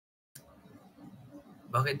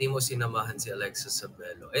Bakit di mo sinamahan si Alexis sa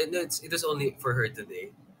Belo? And it was only for her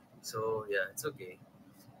today. So, yeah, it's okay.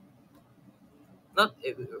 Not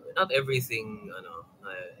not everything,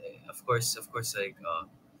 of course, like,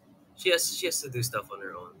 she has to do stuff on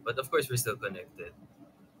her own. But of course, we're still connected.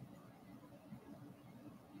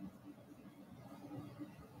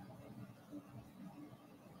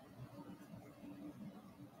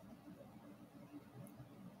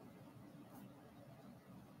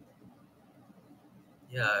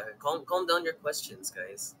 Yeah, calm down your questions,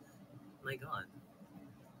 guys. My God.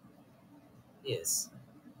 Yes.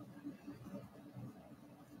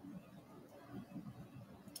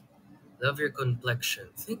 Love your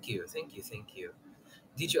complexion. Thank you, thank you, thank you.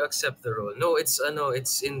 Did you accept the role? No, it's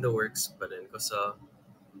in the works pa rin. Because,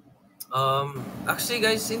 actually,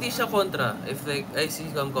 guys, hindi siya kontra. If, like, I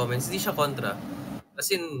see some comments, hindi siya kontra.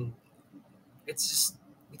 As in, it's just,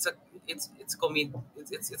 it's a, it's comedy.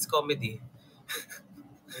 It's comedy.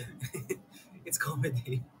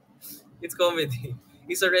 It's comedy.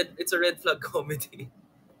 It's a red flag comedy.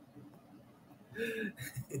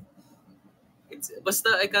 Basta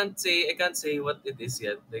I can't say what it is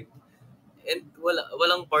yet. Like, and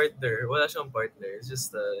walang partner. Wala siyang partner. It's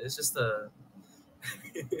just a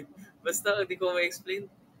basta hindi ko ma-explain.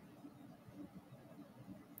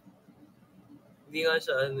 Hindi nga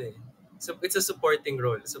siya ano eh. So it's a supporting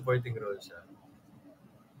role. Supporting role siya.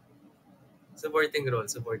 Supporting role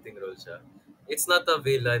siya. It's not a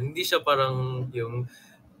villain. Hindi siya parang yung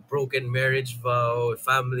broken marriage vow,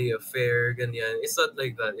 family affair, ganyan. It's not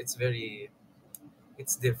like that. It's different.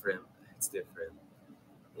 It's different.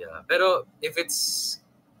 Yeah. Pero if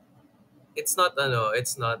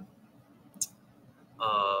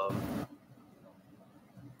um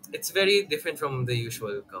it's very different from the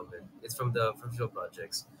usual comment. It's from usual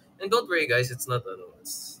projects. And don't worry, guys, it's not,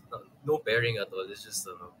 no pairing at all. It's just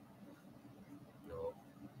no.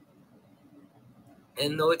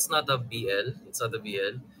 And no, it's not a BL. It's not a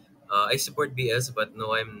BL. I support BS, but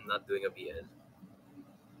no, I'm not doing a BL.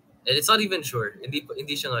 And it's not even sure. Hindi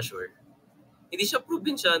siya nga sure. Hindi siya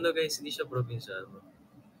probinsyano, guys. Hindi siya probinsyano.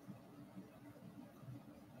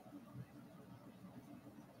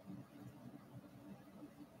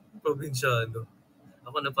 Probinsyano.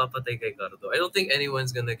 Ako napapatay kay Cardo. I don't think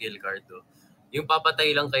anyone's gonna kill Cardo. Yung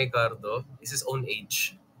papatay lang kay Cardo is his own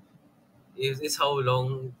age. Is how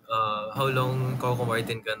long Coco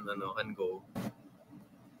Martin can go.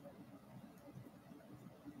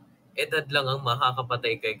 Edad lang ang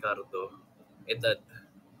makakapatay kay Cardo. Edad.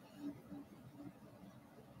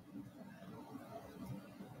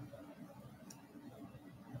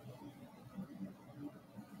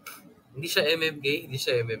 Hindi siya MMK, hindi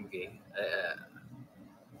siya MMK.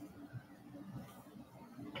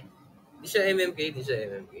 Hindi siya MMK, hindi siya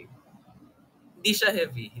MMK. Hindi siya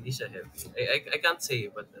heavy, hindi siya heavy. I can't say,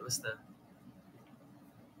 but basta.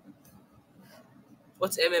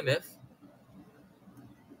 What's MMF?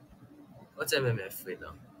 What's MMF? Wait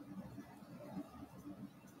lang.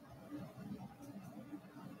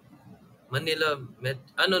 Manila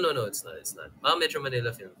no, no, no, it's not, it's not. Metro Manila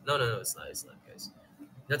film. No, no, no, it's not, guys.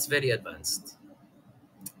 That's very advanced.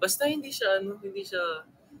 Basta hindi siya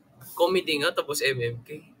comedy nga tapos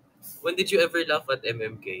MMK. When did you ever laugh at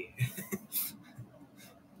MMK?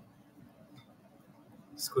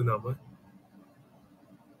 Sko naman.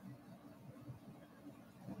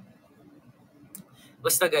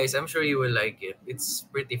 Basta, guys, I'm sure you will like it. It's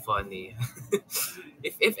pretty funny.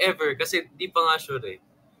 If ever, kasi di pa nga sure eh.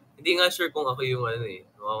 Hindi nga sure kung ako yung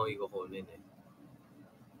kung ako yung kukunin eh.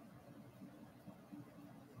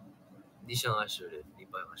 Hindi siya nga sure eh. Hindi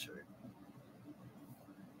pa nga sure.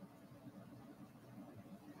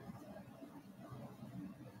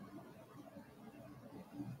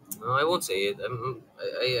 No, I won't say it.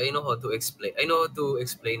 I know how to explain. I know how to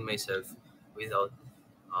explain myself without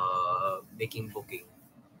making booking.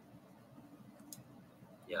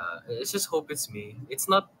 Yeah, let's just hope it's me. It's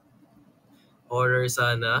not horror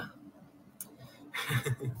sana.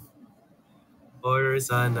 Horror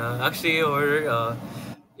sana. Actually, horror.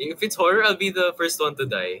 If it's horror, I'll be the first one to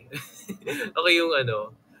die. Ako yung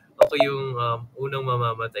ako yung unang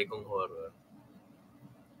mamamatay kung horror.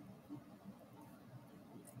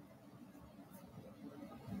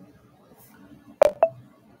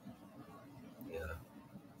 Yeah.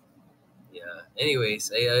 Yeah.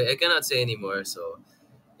 Anyways, I cannot say anymore, so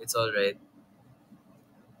it's all right.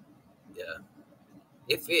 Yeah.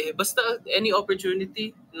 Basta any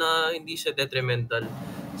opportunity na hindi siya detrimental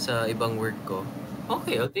sa ibang work ko,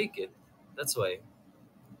 okay, I'll take it. That's why.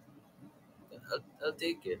 I'll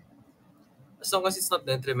take it. As long as it's not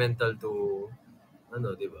detrimental to,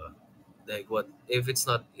 di ba? Like what if it's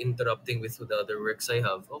not interrupting with the other works I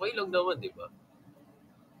have? Okay lang naman, di ba?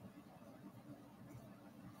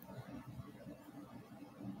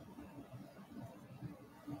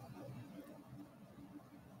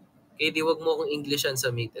 Kaya di wag mo akong Englishan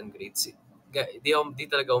sa meet and greet. Di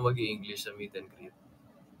talaga ako mag-i-English sa meet and greet.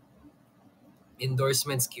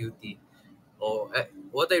 Endorsements cutie.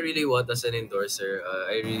 What I really want as an endorser,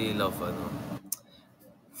 I really love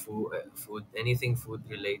food, anything food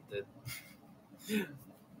related.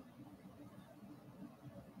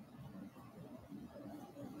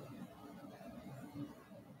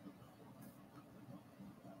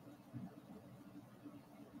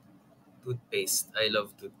 Toothpaste. I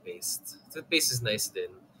love toothpaste. Toothpaste is nice then.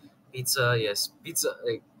 Pizza, yes. Pizza,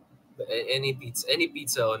 like any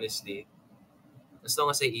pizza, honestly. As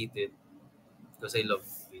long as I eat it, because I love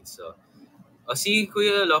pizza. Si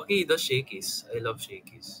Kuya Lucky does shakies. I love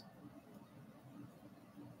shakies.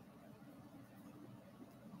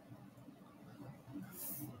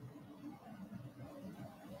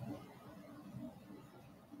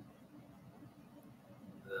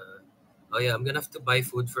 Uh, oh yeah, I'm gonna have to buy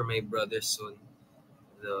food for my brother soon.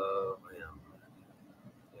 Oh yeah,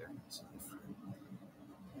 there.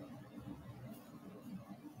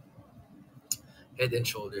 Head and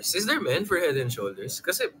Shoulders. Is there men for Head and Shoulders?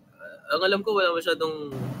 Kasi ang alam ko wala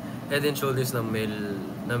masyadong Head and Shoulders na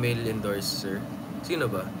male endorser. Sino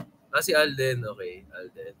ba? Si Alden. Okay,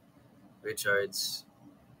 Alden. Richards.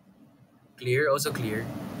 Clear, also Clear.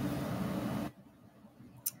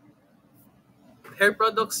 Hair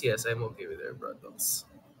products, yes, I'm okay with hair products.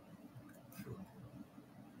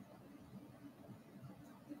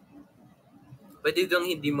 Pwede dang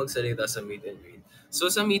hindi magsalita sa meet and greet.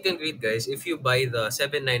 So sa meet and greet guys, if you buy the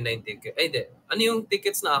 799 ticket, ay hindi, ano yung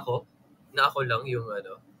tickets na ako? Na ako lang yung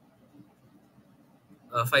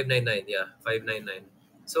 599, yeah, 599.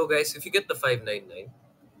 So guys, if you get the 599,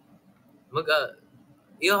 mag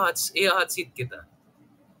i-hot seat kita.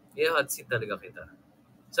 I-hot seat talaga kita.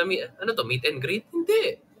 Ano to, meet and greet?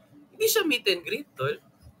 Hindi. Hindi siya meet and greet, tol.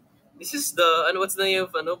 This is what's the name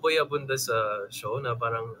of, Boy Abunda sa show na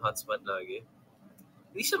parang hotspot lagi.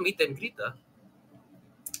 Hindi siya meet and greet, ah.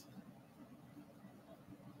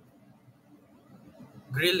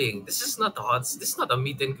 Grilling. This is not a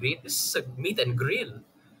meet and greet. This is a meet and grill.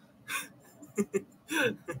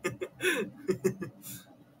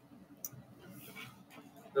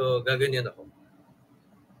 So, gaganyan ako.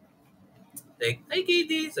 Like, hi,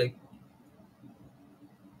 Katie. It's like,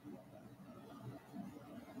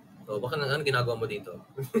 oh, baka ano ginagawa mo dito?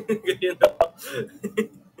 Ganyan ako.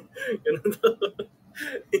 Ganun to.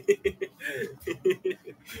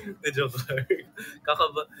 The joke lang.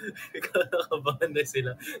 Kakaba, Kakabahan na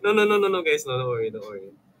sila. No, no, no, no, no, guys. No, don't worry, don't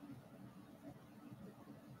worry.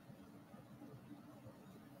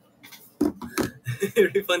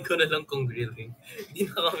 Refund ko na lang kung grilling. Hindi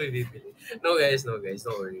na kami bibili. No, guys, no, guys.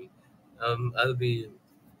 Don't worry. Um, I'll be,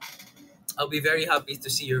 I'll be very happy to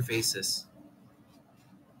see your faces.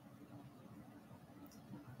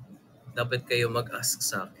 Dapat kayo mag-ask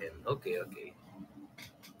sa akin. Okay, okay.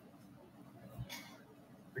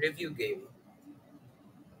 Review game.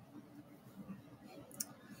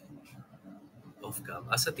 Off cam.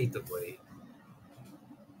 Asa Tito Boy.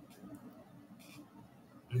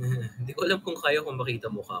 Hindi ko alam kung kaya kong makita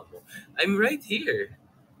mukha mo. I'm right here.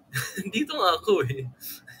 Dito nga ako eh.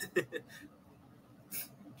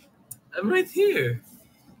 I'm right here.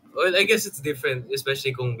 Well, I guess it's different,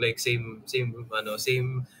 especially kung like same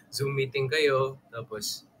Zoom meeting kayo,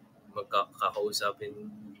 tapos magkakausapin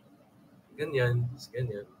ganyan,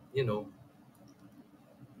 ganyan, you know.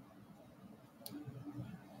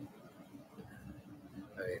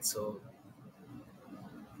 Alright, so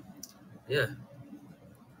yeah.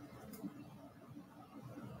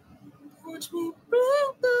 Watch me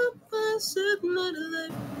bring the past another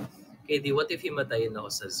life. KD, what if himatayin ako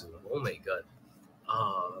sa Zoom? Oh my God.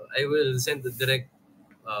 I will send the direct.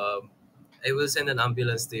 Um, I will send an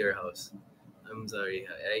ambulance to your house. I'm sorry.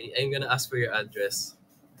 I'm gonna ask for your address.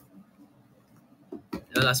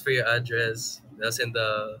 I'll ask for your address. I'll send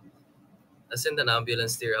an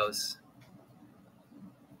ambulance to your house.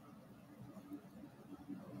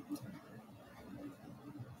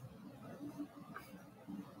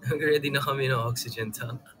 Ready na kami ng oxygen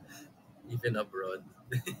tank. Even abroad.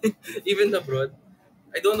 Even abroad.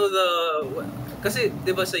 I don't know kasi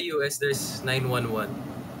 'di ba sa US there's 911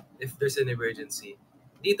 if there's an emergency.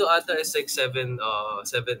 Dito ata is like 7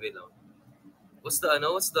 wait lang. What's the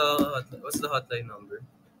hotline number?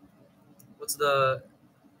 What's the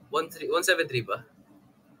 13 173 ba?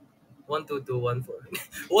 12214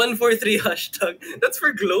 143 hashtag. That's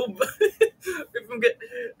for Globe. if I'm get,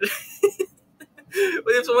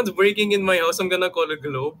 but if someone's breaking in my house, I'm gonna call a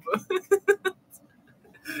Globe.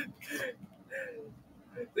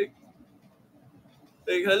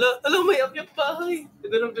 like, hala, may akyat bahay.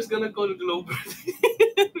 And then I'm just gonna call Globe.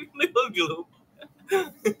 Like, call Globe.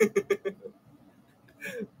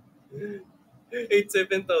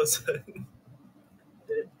 87,000.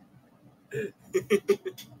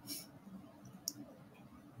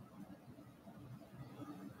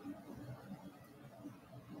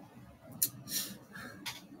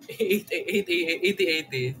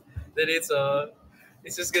 80. Then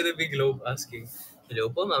it's just gonna be Globe asking, "Hello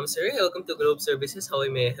po, ma'am, sir. Welcome to Globe Services. How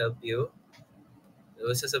may I help you?"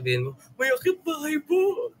 Tapos sasabihin mo, "May akit bahay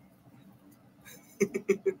po."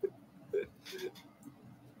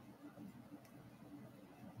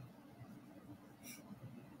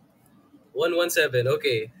 117.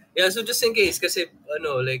 Okay. Yeah, so just in case, kasi,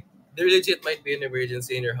 like, there legit might be an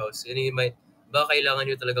emergency in your house. And you might, baka kailangan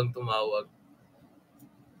nyo talagang tumawag.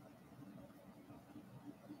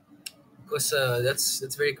 Because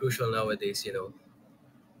that's very crucial nowadays.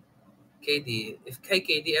 KD, if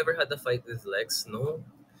KD ever had a fight with Lex, no?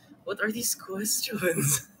 What are these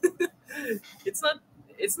questions? it's not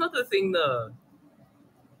it's not a thing na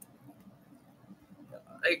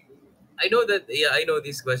I I know that, yeah, I know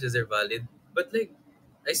these questions are valid, but like,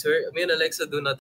 I swear, me and Alexa do not